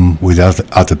carrying on with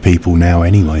other people now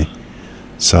anyway.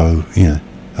 So, you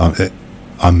know,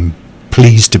 I'm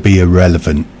pleased to be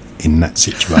irrelevant in that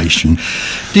situation.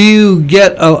 Do you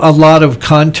get a lot of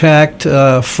contact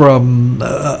from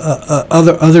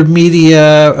other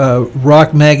media,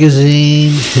 rock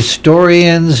magazines,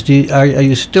 historians? Are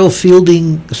you still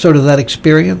fielding sort of that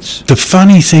experience? The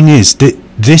funny thing is that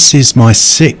this is my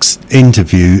 6th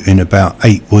interview in about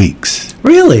 8 weeks.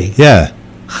 Really? Yeah.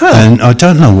 Huh. And I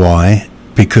don't know why,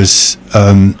 because...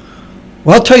 well,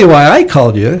 I'll tell you why I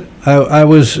called you. I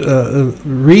was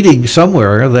reading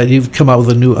somewhere that you've come out with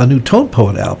a new Tone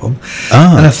Poet album,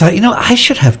 and I thought, I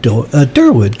should have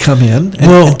Derwood come in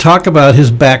and talk about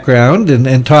his background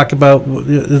and talk about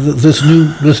this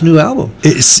new album.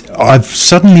 I've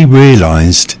suddenly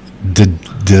realised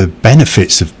the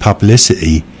benefits of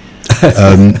publicity,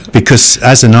 because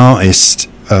as an artist,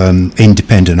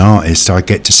 independent artist, I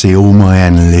get to see all my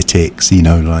analytics.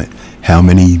 Like how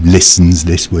many listens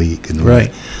this week and all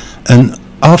right. that. And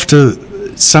after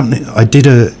something, I did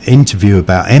an interview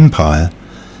about Empire,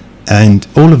 and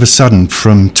all of a sudden,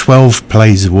 from 12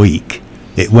 plays a week,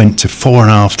 it went to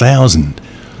 4,500.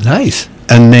 Nice.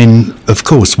 And then, of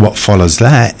course, what follows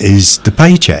that is the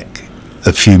paycheck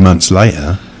a few months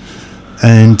later.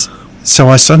 And so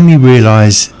I suddenly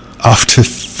realised, after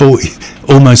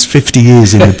almost 50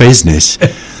 years in the business,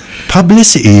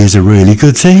 publicity is a really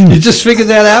good thing. You just figured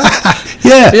that out?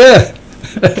 Yeah.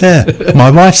 Yeah. My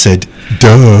wife said,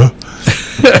 duh.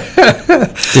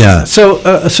 Yeah.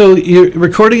 So you're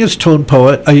recording as Tone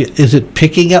Poet. Is it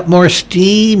picking up more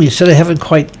steam? You said I haven't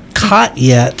quite caught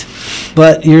yet,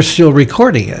 but you're still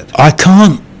recording it. I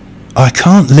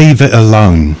can't leave it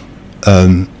alone.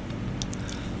 And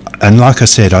like I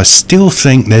said, I still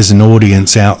think there's an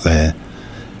audience out there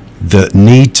that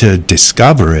need to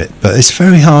discover it, but it's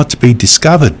very hard to be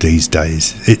discovered these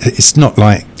days. It's not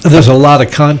like... There's a lot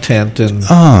of content.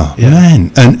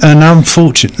 Man. And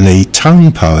unfortunately,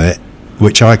 Tone Poet,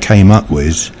 which I came up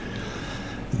with,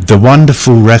 the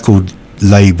wonderful record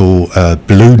label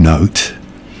Blue Note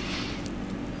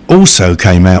also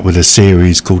came out with a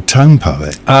series called Tone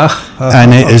Poet.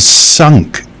 And it has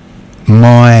sunk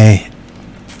my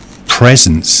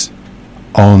presence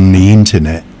on the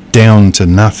internet down to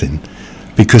nothing,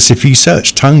 because if you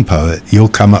search Tone Poet, you'll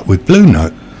come up with Blue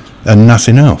Note. and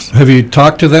nothing else. Have you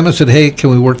talked to them and said, "Hey, can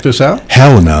we work this out"?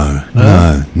 Hell no,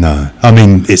 no. I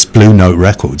mean, it's Blue Note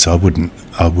Records. I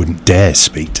wouldn't dare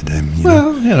speak to them.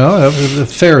 Well,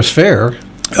 fair is fair.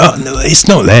 No, it's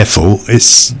not their fault.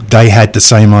 They had the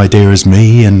same idea as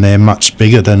me, and they're much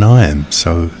bigger than I am.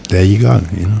 So there you go.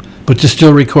 But you're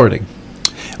still recording.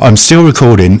 I'm still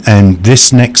recording, and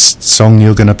this next song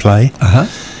you're going to play.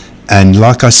 And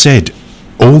like I said,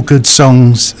 all good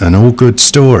songs and all good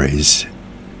stories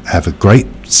have a great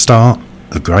start,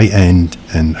 a great end,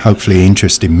 and hopefully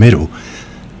interesting middle.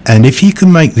 And if you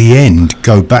can make the end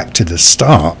go back to the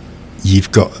start,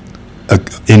 you've got,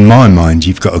 in my mind,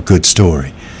 you've got a good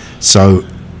story. So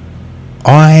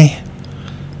I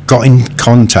got in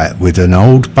contact with an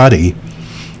old buddy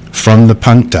from the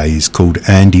punk days called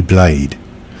Andy Blade.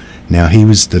 Now, he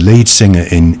was the lead singer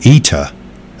in Eater,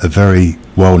 a very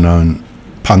well-known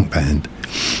punk band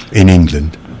in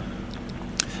England.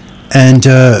 And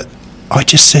I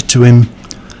just said to him,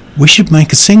 we should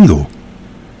make a single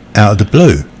out of the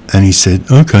blue. And he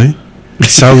said, okay.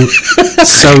 So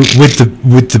with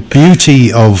the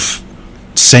beauty of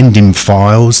sending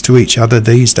files to each other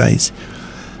these days,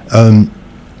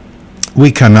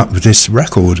 we came up with this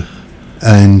record,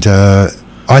 and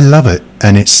I love it.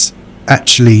 And it's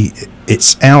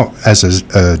out as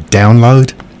a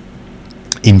download.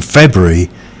 In February,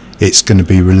 it's going to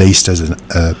be released as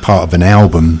a part of an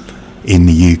album in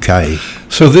the UK.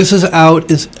 So this is out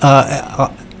as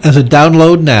a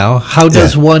download now. How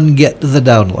does one get the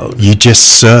download? You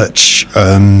just search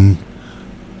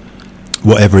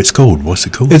whatever it's called. What's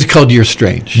it called? It's called You're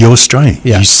Strange. You're Strange.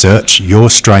 Yeah. You search You're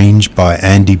Strange by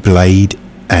Andy Blade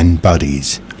and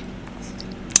Buddies.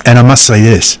 And I must say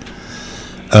this,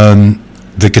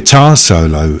 the guitar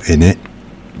solo in it,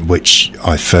 which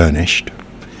I furnished,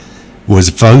 was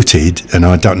voted, and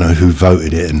I don't know who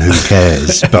voted it and who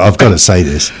cares, but I've got to say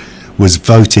this, was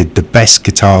voted the best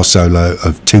guitar solo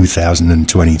of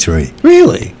 2023.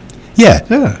 Really? Yeah.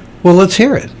 Yeah. Well, let's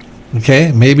hear it.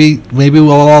 Okay, maybe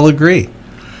we'll all agree.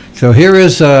 So here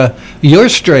is You're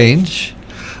Strange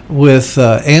with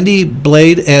Andy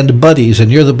Blade and Buddies,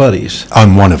 and you're the Buddies.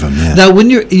 I'm one of them, yeah. Now, when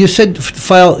you said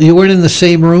you weren't in the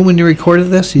same room when you recorded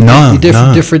this? No.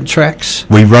 Different tracks?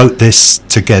 We wrote this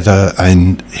together,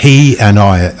 and he and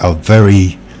I are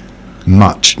very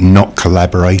much not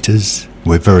collaborators.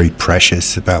 We're very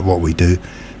precious about what we do.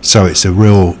 So it's a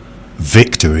real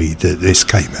victory that this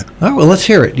came at. Oh, well, let's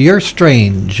hear it. You're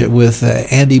Strange with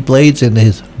Andy Blades and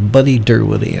his buddy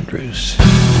Derwood Andrews.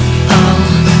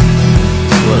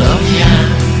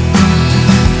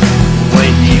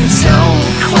 When you don't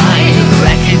quite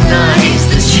recognize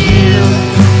the chill,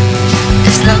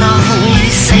 it's not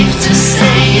always safe to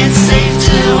say, it's safe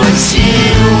to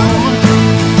assume.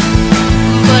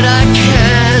 But I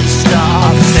can't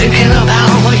stop thinking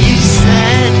about what you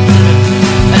said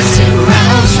as it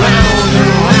rounds round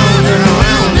and round and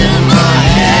round in my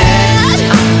head.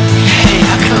 Hey,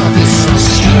 how come it's so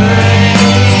strange?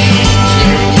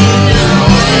 Yeah, you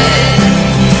know it.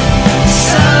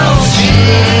 So strange,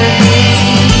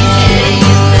 yeah,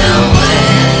 you know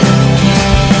it.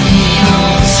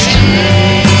 You're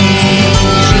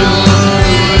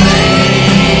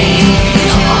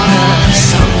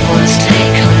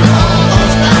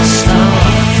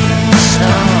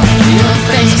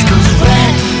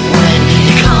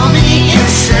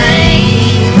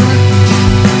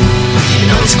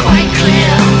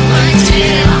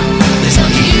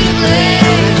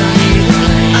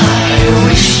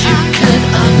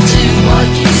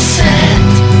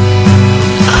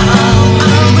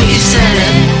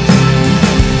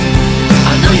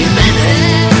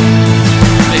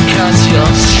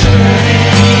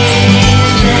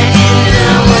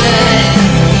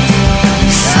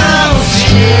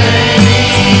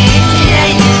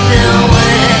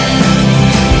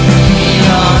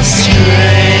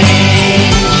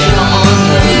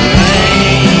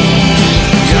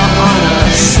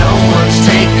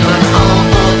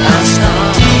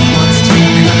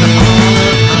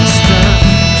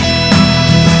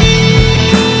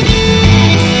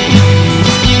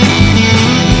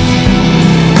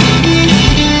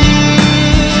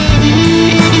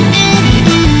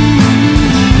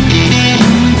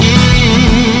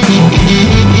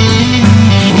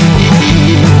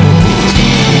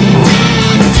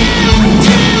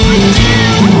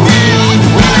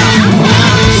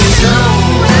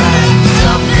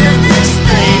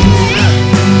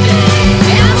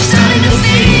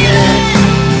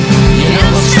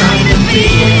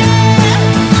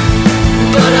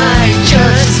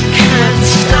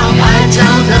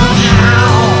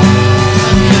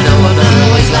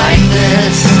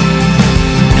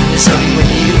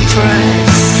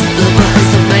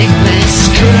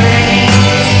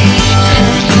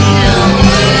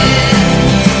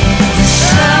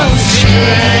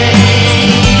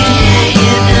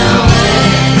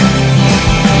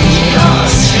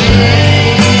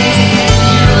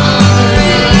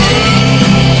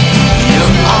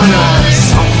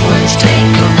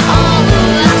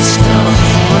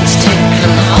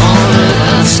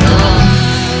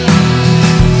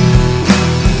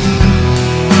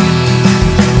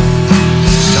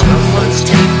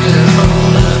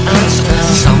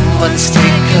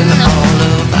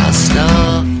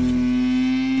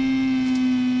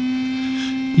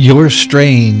You're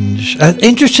Strange.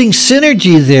 Interesting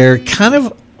synergy there. Kind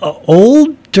of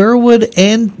old Derwood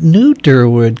and new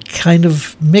Derwood kind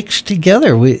of mixed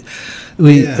together. I've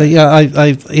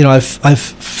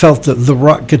felt the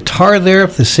rock guitar there.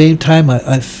 At the same time,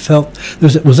 I felt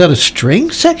was that a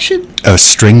string section? A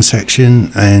string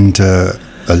section and a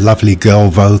lovely girl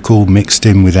vocal mixed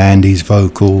in with Andy's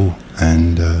vocal,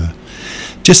 and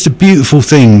just a beautiful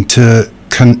thing to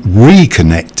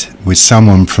reconnect with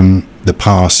someone from the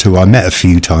past who I met a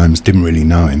few times, didn't really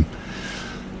know him,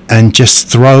 and just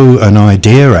throw an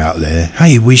idea out there.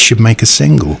 Hey, we should make a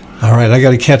single. All right, I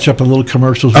got to catch up a little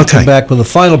commercials. We'll come back with the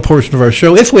final portion of our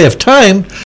show, if we have time.